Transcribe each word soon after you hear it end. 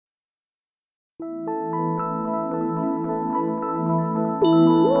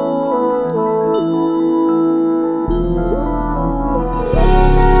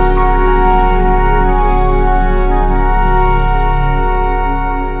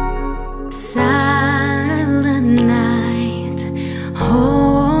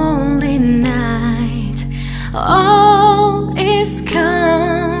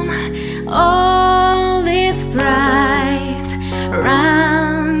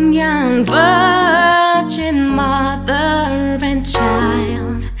young virgin mother and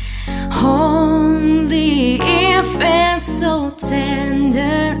child, holy infant, so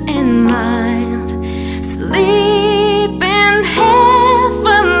tender and mild, sleep in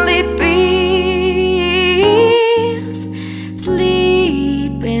heavenly peace,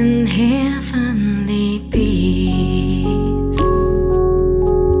 sleep in heavenly peace.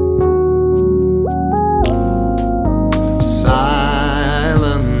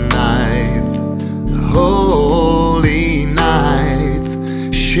 Silent night, holy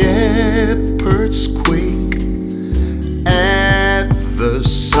night, shepherds quake at the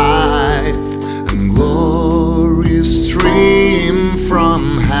sight, and glorious stream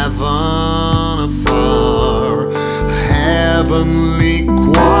from heaven afar. Heavenly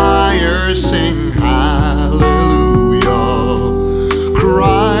choir sing hallelujah.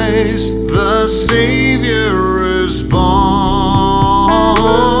 Christ the Savior is born.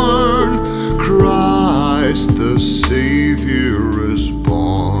 Christ the Savior is born.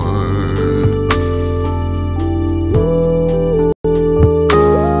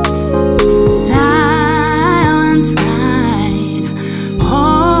 Silent night,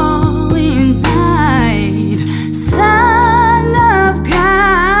 holy night, Son of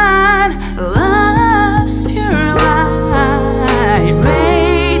God, love's pure light,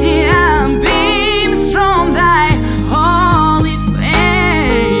 radiant beams from thy holy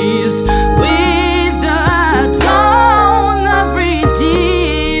face, with the dawn of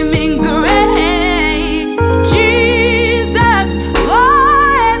redeeming grace. Jesus,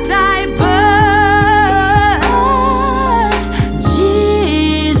 Lord, thy birth.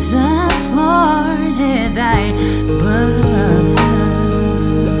 Jesus, Lord, thy birth.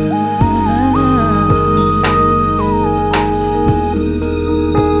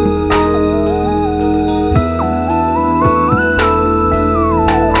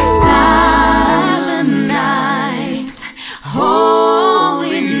 Silent night,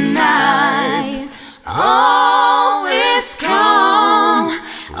 holy night, all is calm,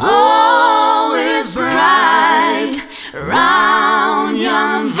 all is bright, round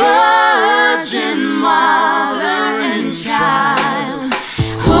young virgin mother and child,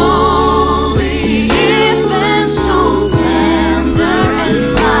 holy infant, so tender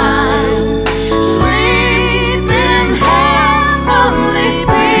and mild, sleep in heavenly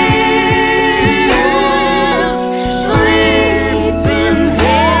peace, sleep in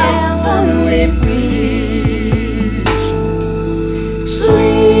heavenly peace,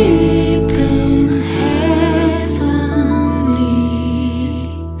 sleep in heavenly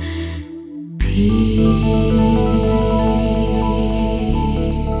peace.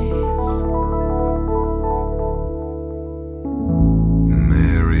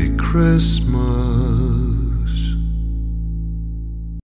 Merry Christmas.